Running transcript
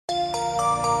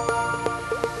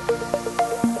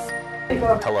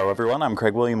Hello everyone, I'm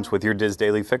Craig Williams with your Diz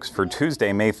Daily Fix for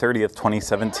Tuesday, May 30th,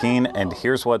 2017, and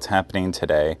here's what's happening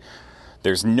today.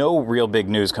 There's no real big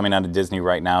news coming out of Disney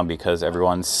right now because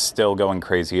everyone's still going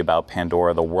crazy about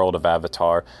Pandora, the world of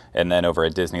Avatar, and then over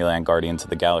at Disneyland, Guardians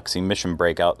of the Galaxy Mission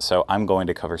Breakout. So I'm going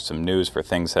to cover some news for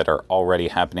things that are already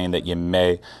happening that you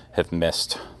may have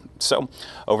missed. So,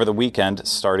 over the weekend,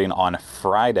 starting on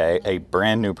Friday, a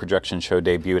brand new projection show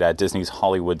debuted at Disney's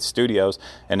Hollywood Studios,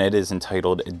 and it is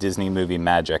entitled Disney Movie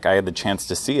Magic. I had the chance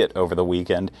to see it over the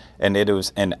weekend, and it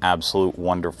was an absolute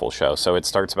wonderful show. So it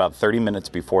starts about 30 minutes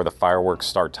before the fireworks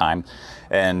start time,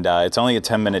 and it's only a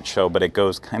 10-minute show, but it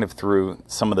goes kind of through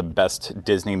some of the best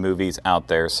Disney movies out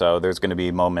there. So there's going to be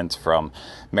moments from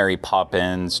Mary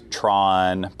Poppins,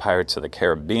 Tron, Pirates of the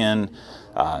Caribbean,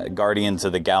 Guardians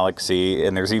of the Galaxy,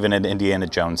 and there's even an Indiana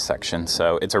Jones section.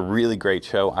 So it's a really great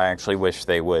show. I actually wish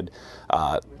they would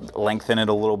lengthen it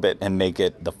a little bit and make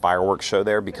it the fireworks show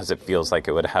there, because it feels like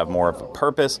it would have more of a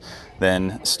purpose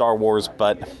than Star Wars.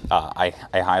 But I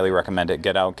highly recommend it.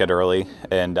 Get out, get early,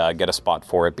 and get a spot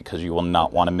for it, because you will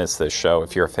not want to miss this show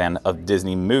if you're a fan of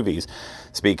Disney movies.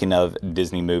 Speaking of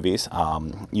Disney movies,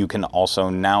 you can also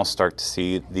now start to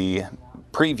see the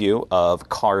preview of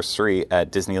Cars 3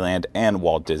 at Disneyland and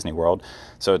Walt Disney World.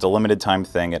 So it's a limited time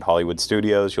thing at Hollywood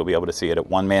Studios. You'll be able to see it at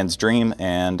One Man's Dream,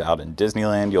 and out in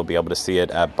Disneyland you'll be able to see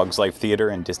it at Bugs Life Theater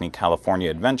and Disney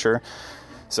California Adventure.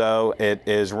 So it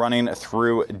is running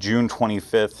through June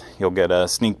 25th. You'll get a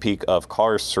sneak peek of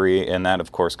Cars 3, and that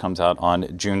of course comes out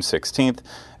on June 16th.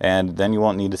 And then you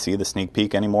won't need to see the sneak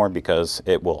peek anymore because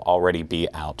it will already be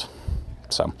out.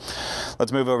 So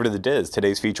let's move over to the Diz.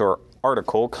 Today's feature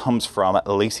article comes from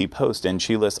Lacey Post, and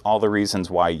she lists all the reasons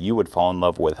why you would fall in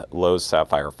love with Lowe's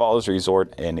Sapphire Falls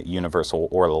Resort in Universal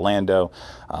Orlando.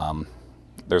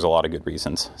 There's a lot of good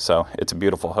reasons. So it's a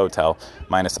beautiful hotel,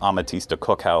 minus Amatista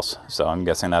Cookhouse. So I'm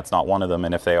guessing that's not one of them.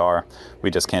 And if they are,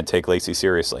 we just can't take Lacey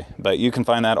seriously. But you can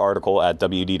find that article at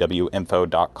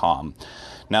wdwinfo.com.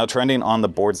 Now, trending on the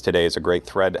boards today is a great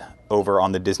thread over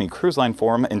on the Disney Cruise Line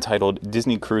forum entitled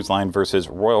Disney Cruise Line versus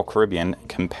Royal Caribbean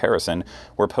Comparison,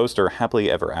 where poster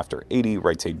Happily Ever After 80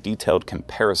 writes a detailed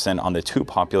comparison on the two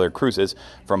popular cruises,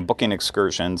 from booking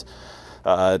excursions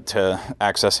to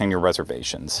accessing your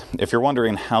reservations. If you're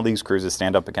wondering how these cruises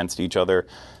stand up against each other,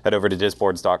 head over to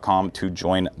disboards.com to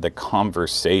join the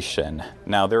conversation.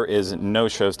 Now, there is no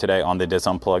shows today on the Diz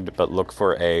Unplugged, but look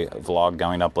for a vlog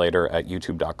going up later at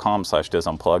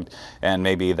youtube.com/DizUnplugged, and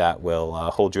maybe that will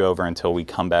hold you over until we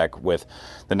come back with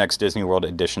the next Disney World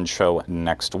Edition show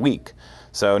next week.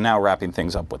 So now wrapping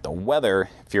things up with the weather.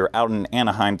 If you're out in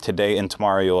Anaheim today and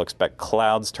tomorrow, you'll expect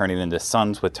clouds turning into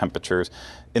suns with temperatures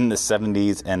in the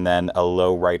 70s and then a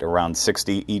low right around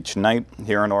 60 each night.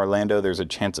 Here in Orlando, there's a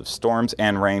chance of storms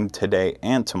and rain today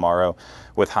and tomorrow,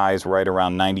 with highs right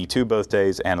around 92 both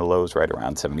days and lows right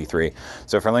around 73.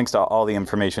 So for links to all the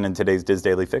information in today's Diz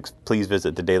Daily Fix, please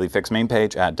visit the Daily Fix main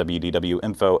page at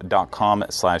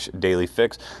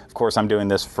wdwinfo.com/dailyfix. Of course, I'm doing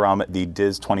this from the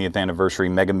Diz 20th Anniversary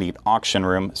Mega Meet auction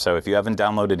room. So if you haven't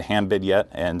downloaded HandBid yet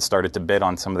and started to bid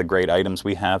on some of the great items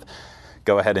we have,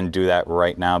 go ahead and do that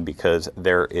right now, because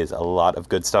there is a lot of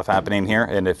good stuff happening here.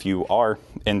 And if you are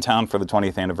in town for the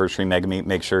 20th Anniversary Mega Meet,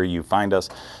 make sure you find us,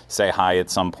 say hi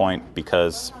at some point,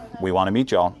 because we want to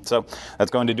meet y'all. So that's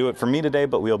going to do it for me today,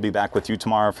 but we'll be back with you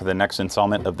tomorrow for the next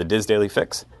installment of the Diz Daily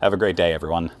Fix. Have a great day,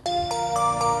 everyone.